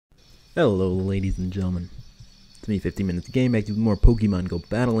Hello, ladies and gentlemen. It's me, 15 Minutes of Game, back to more Pokemon Go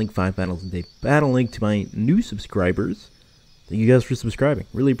Battle Link, 5 battles a day. Battle Link to my new subscribers. Thank you guys for subscribing.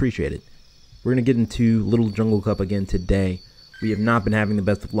 Really appreciate it. We're going to get into Little Jungle Cup again today. We have not been having the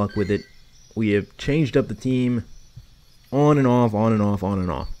best of luck with it. We have changed up the team on and off, on and off, on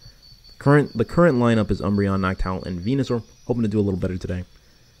and off. The current lineup is Umbreon, Noctowl, and Venusaur. Hoping to do a little better today.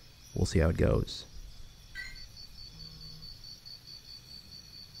 We'll see how it goes.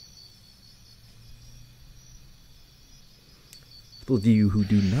 For those of you who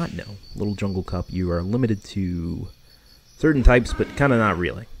do not know, Little Jungle Cup, you are limited to certain types, but kind of not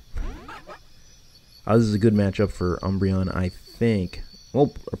really. This is a good matchup for Umbreon, I think.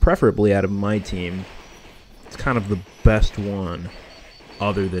 Well, preferably out of my team, it's kind of the best one,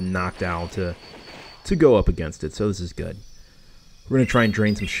 other than Noctowl, to go up against it, so this is good. We're going to try and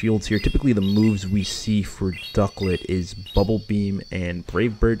drain some shields here. Typically the moves we see for Ducklett is Bubble Beam and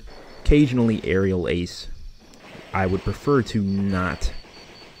Brave Bird, occasionally Aerial Ace. I would prefer to not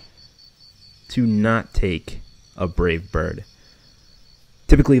take a Brave Bird.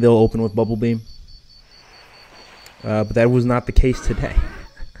 Typically they'll open with Bubble Beam, but that was not the case today.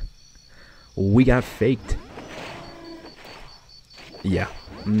 We got faked. Yeah,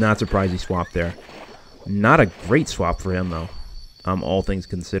 I'm not surprised he swapped there. Not a great swap for him though, all things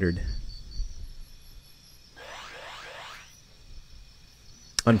considered.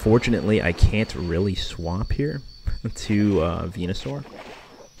 Unfortunately, I can't really swap here to Venusaur,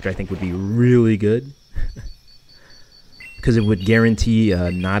 which I think would be really good. Because it would guarantee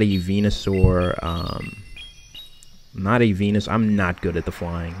Naughty Venusaur, I'm not good at the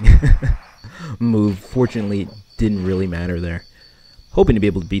flying move. Fortunately, it didn't really matter there. Hoping to be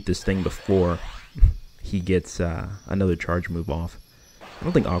able to beat this thing before he gets another charge move off. I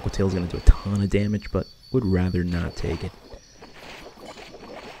don't think Aqua Tail is going to do a ton of damage, but would rather not take it.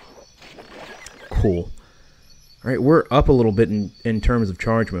 Cool. Alright, we're up a little bit in terms of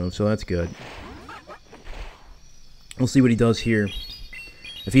charge moves, so that's good. We'll see what he does here.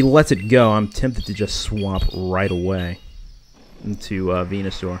 If he lets it go, I'm tempted to just swap right away into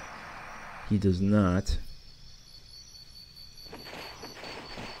Venusaur. He does not.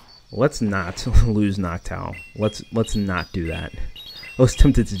 Let's not lose Noctowl. Let's not do that. I was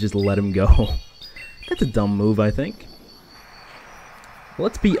tempted to just let him go. That's a dumb move, I think.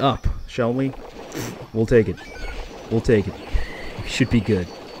 Let's be up, shall we? We'll take it. We'll take it. We should be good.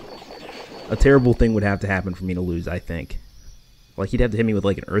 A terrible thing would have to happen for me to lose, I think. Like, he'd have to hit me with,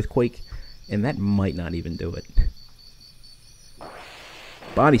 like, an earthquake, and that might not even do it.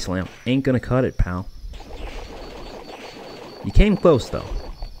 Body Slam. Ain't gonna cut it, pal. You came close, though.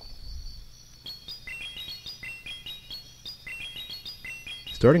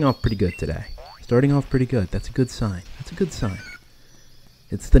 Starting off pretty good today. Starting off pretty good. That's a good sign. That's a good sign.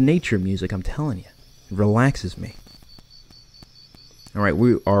 It's the nature music, I'm telling you. It relaxes me. Alright,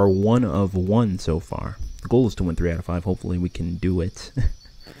 we are 1 of 1 so far. The goal is to win 3 out of 5. Hopefully we can do it.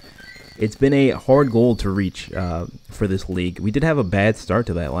 It's been a hard goal to reach for this league. We did have a bad start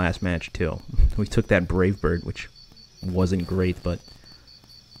to that last match, too. We took that Brave Bird, which wasn't great, but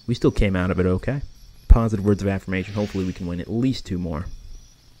we still came out of it okay. Positive words of affirmation. Hopefully we can win at least 2 more.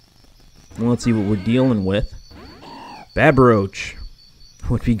 And let's see what we're dealing with. Babaroach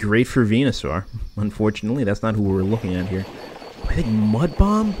would be great for Venusaur. Unfortunately, that's not who we're looking at here. I think Mud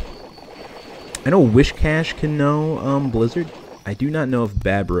Bomb? I know Wishcash can know Blizzard. I do not know if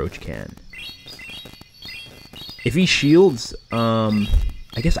Babaroach can. If he shields, I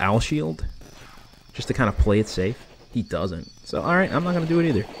guess I'll shield. Just to kind of play it safe. He doesn't. So, alright, I'm not going to do it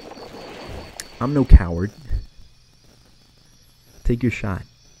either. I'm no coward. Take your shot.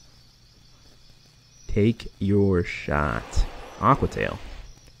 Take your shot. Aqua Tail.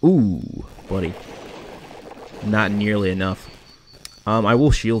 Ooh, buddy. Not nearly enough. I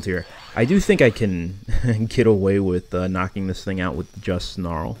will shield here. I do think I can get away with knocking this thing out with just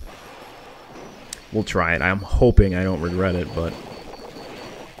Snarl. We'll try it. I'm hoping I don't regret it, but...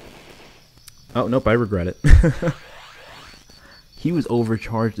 Oh, nope, I regret it. He was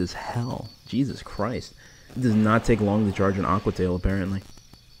overcharged as hell. Jesus Christ. It does not take long to charge an Aqua Tail, apparently.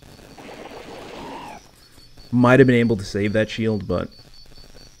 Might have been able to save that shield, but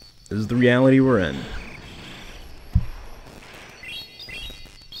this is the reality we're in.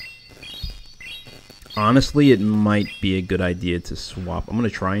 Honestly, it might be a good idea to swap. I'm going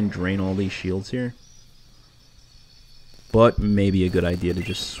to try and drain all these shields here. But maybe a good idea to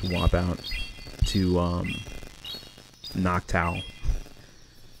just swap out to Noctowl.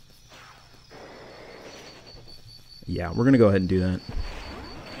 Yeah, we're going to go ahead and do that.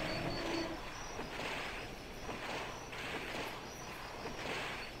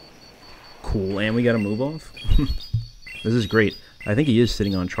 Cool, and we got a move off. This is great. I think he is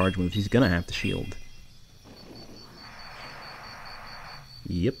sitting on charge moves. He's gonna have to shield.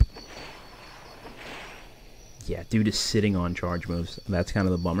 Yep. Yeah, dude is sitting on charge moves. That's kind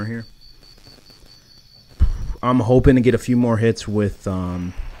of the bummer here. I'm hoping to get a few more hits with,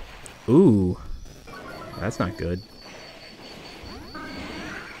 Ooh. That's not good.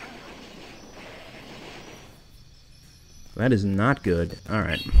 That is not good.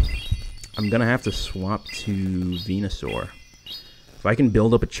 Alright. I'm gonna have to swap to Venusaur. If I can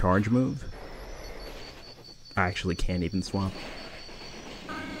build up a charge move... I actually can't even swap.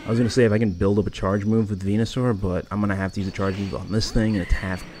 I was gonna say if I can build up a charge move with Venusaur, but I'm gonna have to use a charge move on this thing, and it's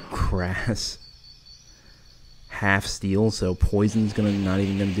half grass. Half steel, so poison's not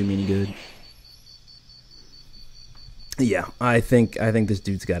even gonna do me any good. Yeah, I think this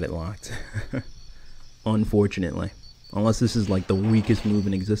dude's got it locked. Unfortunately. Unless this is like the weakest move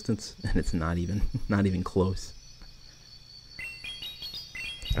in existence, and it's not even close.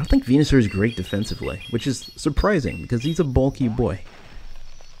 I don't think Venusaur is great defensively, which is surprising because he's a bulky boy.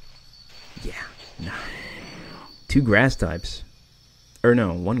 Yeah, no. 2 grass types. Or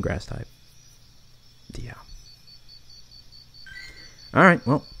no, 1 grass type. Yeah. Alright,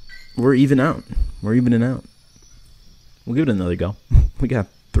 well, we're even out. We're evening out. We'll give it another go. We got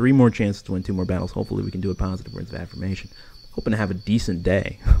 3 more chances to win 2 more battles. Hopefully we can do a positive words of affirmation. Hoping to have a decent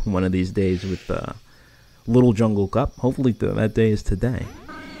day one of these days with Little Jungle Cup. Hopefully that day is today.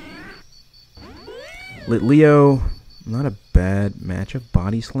 Litleo, not a bad matchup.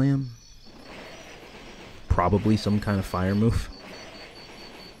 Body Slam. Probably some kind of fire move.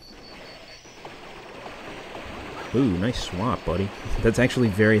 Ooh, nice swap, buddy. That's actually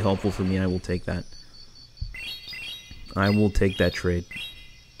very helpful for me. I will take that. I will take that trade.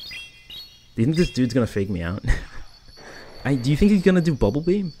 Do you think this dude's gonna fake me out? Do you think he's gonna do Bubble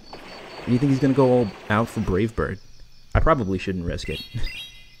Beam? Or do you think he's gonna go all out for Brave Bird? I probably shouldn't risk it.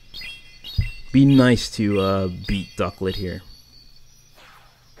 Be nice to beat Ducklet here.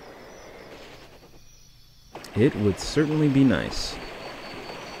 It would certainly be nice.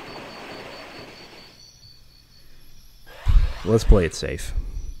 Let's play it safe.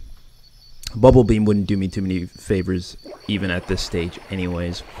 Bubble Beam wouldn't do me too many favors, even at this stage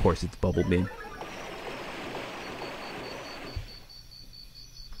anyways. Of course it's Bubble Beam.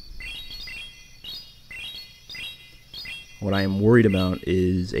 What I am worried about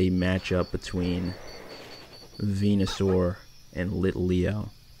is a matchup between Venusaur and Litleo.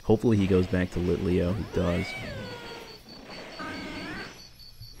 Hopefully he goes back to Litleo. He does.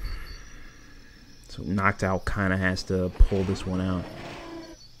 So Knocked Out kind of has to pull this one out.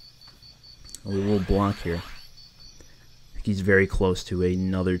 We will block here. I think he's very close to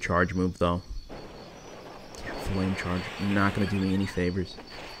another charge move, though. Yeah, Flame Charge. Not going to do me any favors.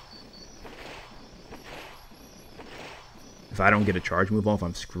 If I don't get a charge move off,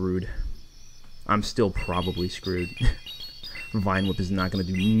 I'm screwed. I'm still probably screwed. Vine Whip is not going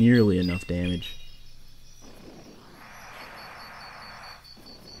to do nearly enough damage.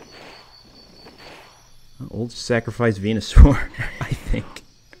 We'll sacrifice Venusaur, I think.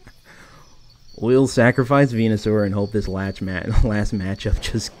 We'll sacrifice Venusaur and hope this last matchup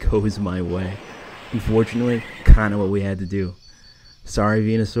just goes my way. Unfortunately, kind of what we had to do. Sorry,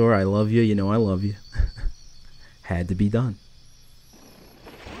 Venusaur, I love you. You know I love you. Had to be done.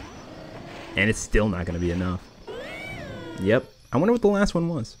 And it's still not going to be enough. Yep. I wonder what the last one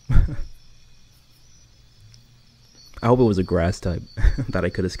was. I hope it was a grass type that I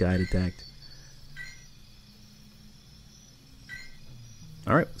could have Sky attacked.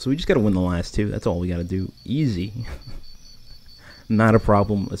 Alright, so we just got to win the last 2. That's all we got to do. Easy. Not a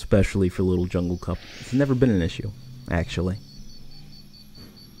problem, especially for Little Jungle Cup. It's never been an issue, actually.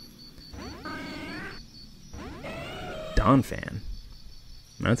 Donphan.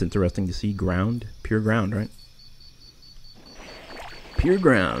 That's interesting to see. Ground. Pure ground, right? Pure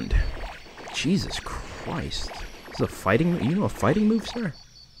ground. Jesus Christ. This is a fighting... You know a fighting move, sir?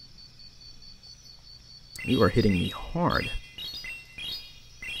 You are hitting me hard.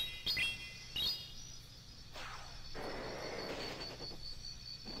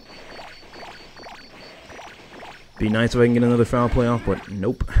 Be nice if I can get another foul play off, but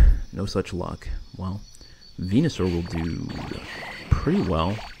nope. No such luck. Well, Venusaur will do pretty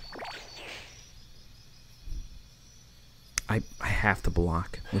well. I have to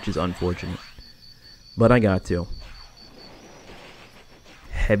block, which is unfortunate. But I got to.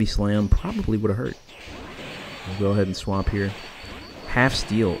 Heavy Slam probably would have hurt. I'll go ahead and swap here. Half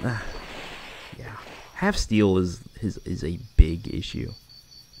Steel. Yeah. Half Steel is a big issue.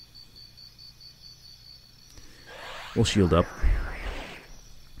 We'll shield up.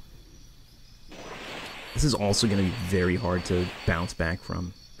 This is also going to be very hard to bounce back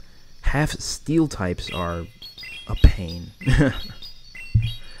from. Half steel types are a pain.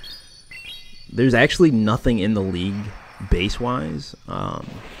 There's actually nothing in the league base-wise, or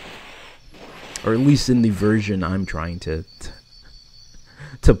at least in the version I'm trying to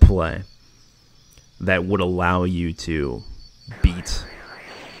play, that would allow you to beat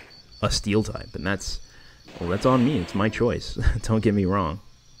a steel type, and that's on me. It's my choice. Don't get me wrong.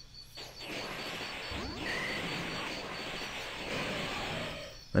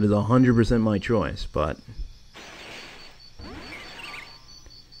 That is 100% my choice, but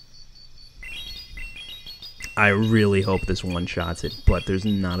I really hope this one-shots it, but there's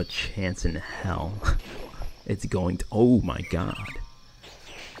not a chance in hell it's going to. Oh my god.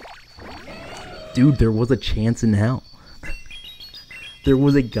 Dude, there was a chance in hell. There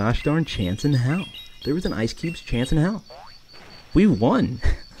was a gosh darn chance in hell. There was an Ice Cube's chance in hell. We won.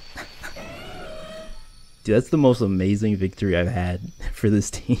 Dude, that's the most amazing victory I've had for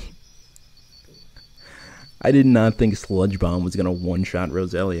this team. I did not think Sludge Bomb was going to one-shot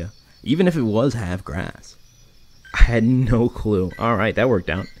Roselia, even if it was half grass. I had no clue. Alright, that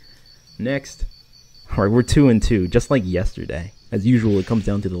worked out. Next. Alright, we're 2-2, just like yesterday. As usual, it comes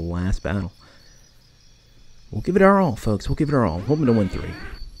down to the last battle. We'll give it our all, folks. We'll give it our all. Hoping to win 3.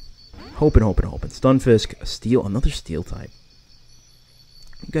 Hoping. Stunfisk, Steel, another Steel type.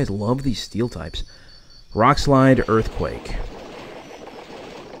 You guys love these Steel types. Rock Slide, Earthquake.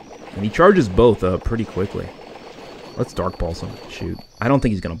 And he charges both pretty quickly. Let's Dark Pulse him. Shoot. I don't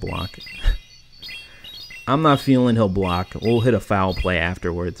think he's going to block. I'm not feeling he'll block. We'll hit a foul play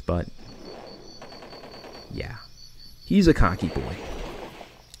afterwards, but yeah. He's a cocky boy.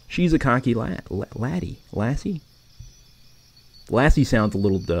 She's a cocky laddie. Lassie? Lassie sounds a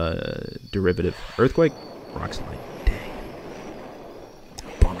little derivative. Earthquake? Rock Slide. Dang.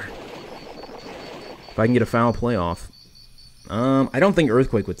 Bummer. If I can get a foul play off. I don't think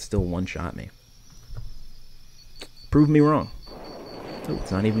Earthquake would still one-shot me. Prove me wrong. Oh,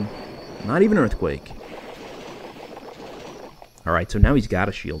 it's not even Earthquake. Alright, so now he's got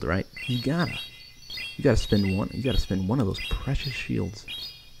a shield, right? You gotta spend one. You gotta spend one of those precious shields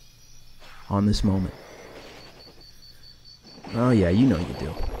on this moment. Oh yeah, you know you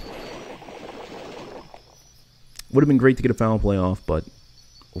do. Would have been great to get a foul play off, but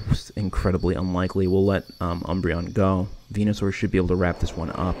incredibly unlikely. We'll let Umbreon go. Venusaur should be able to wrap this one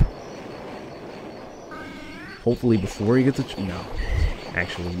up. Hopefully before he gets a... No.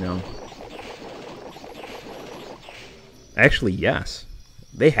 Actually, no. Actually, yes.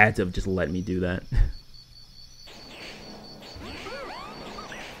 They had to have just let me do that.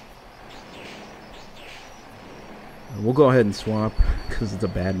 We'll go ahead and swap, because it's a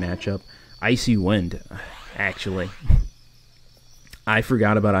bad matchup. Icy Wind, actually. I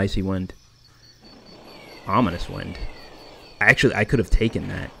forgot about Icy Wind. Ominous Wind. Actually, I could have taken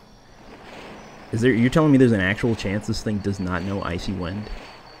that. You're telling me there's an actual chance this thing does not know Icy Wind?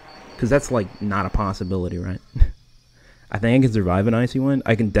 Because that's, like, not a possibility, right? I think I can survive an Icy Wind.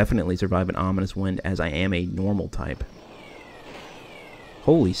 I can definitely survive an Ominous Wind, as I am a normal type.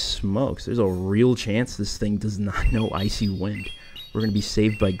 Holy smokes, there's a real chance this thing does not know Icy Wind. We're going to be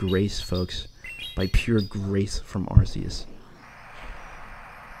saved by grace, folks. By pure grace from Arceus.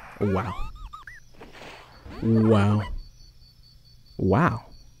 Wow. Wow. Wow.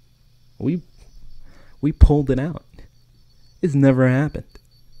 We pulled it out. It's never happened.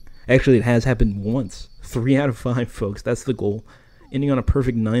 Actually, it has happened once. 3 out of 5, folks. That's the goal. Ending on a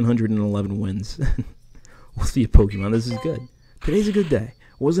perfect 911 wins. We'll see you, Pokemon. This is good. Today's a good day.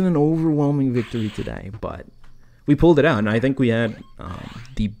 Wasn't an overwhelming victory today, but we pulled it out, and I think we had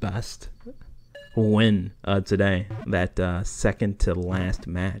the best win today. That second to last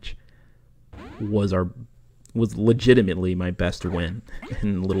match was legitimately my best win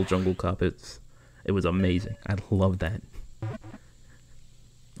in Little Jungle Cup. It was amazing. I love that.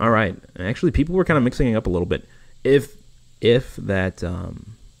 All right, actually, people were kind of mixing it up a little bit. If that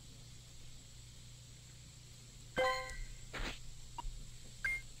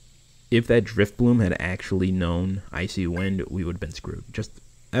if that Drifbloom had actually known Icy Wind, we would have been screwed. Just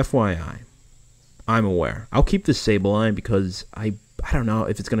FYI. I'm aware. I'll keep this Sableye because I don't know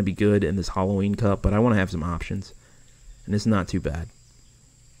if it's going to be good in this Halloween Cup, but I want to have some options. And it's not too bad.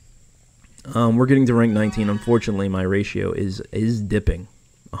 We're getting to rank 19. Unfortunately, my ratio is dipping.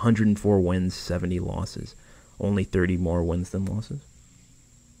 104 wins, 70 losses. Only 30 more wins than losses.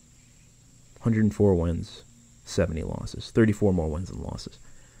 104 wins, 70 losses. 34 more wins than losses.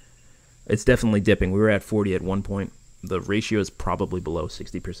 It's definitely dipping. We were at 40 at one point. The ratio is probably below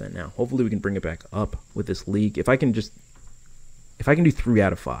 60% now. Hopefully we can bring it back up with this league. If I can if I can do 3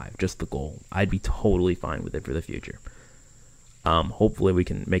 out of 5, just the goal, I'd be totally fine with it for the future. Hopefully we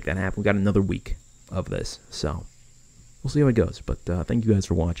can make that happen. We got another week of this, so we'll see how it goes. But thank you guys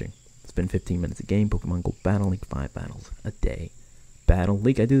for watching. It's been 15 minutes a game. Pokemon Go Battle League, 5 battles a day. Battle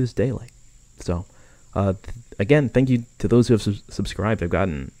League, I do this daily. So, again, thank you to those who have subscribed. I've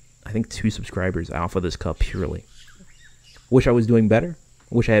gotten, I think, 2 subscribers off of this cup purely. Wish I was doing better.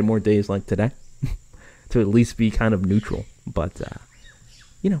 Wish I had more days like today to at least be kind of neutral. But,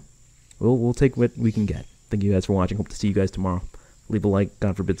 you know, we'll take what we can get. Thank you guys for watching. Hope to see you guys tomorrow. Leave a like.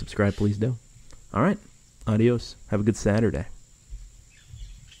 God forbid subscribe. Please do. All right. Adios. Have a good Saturday.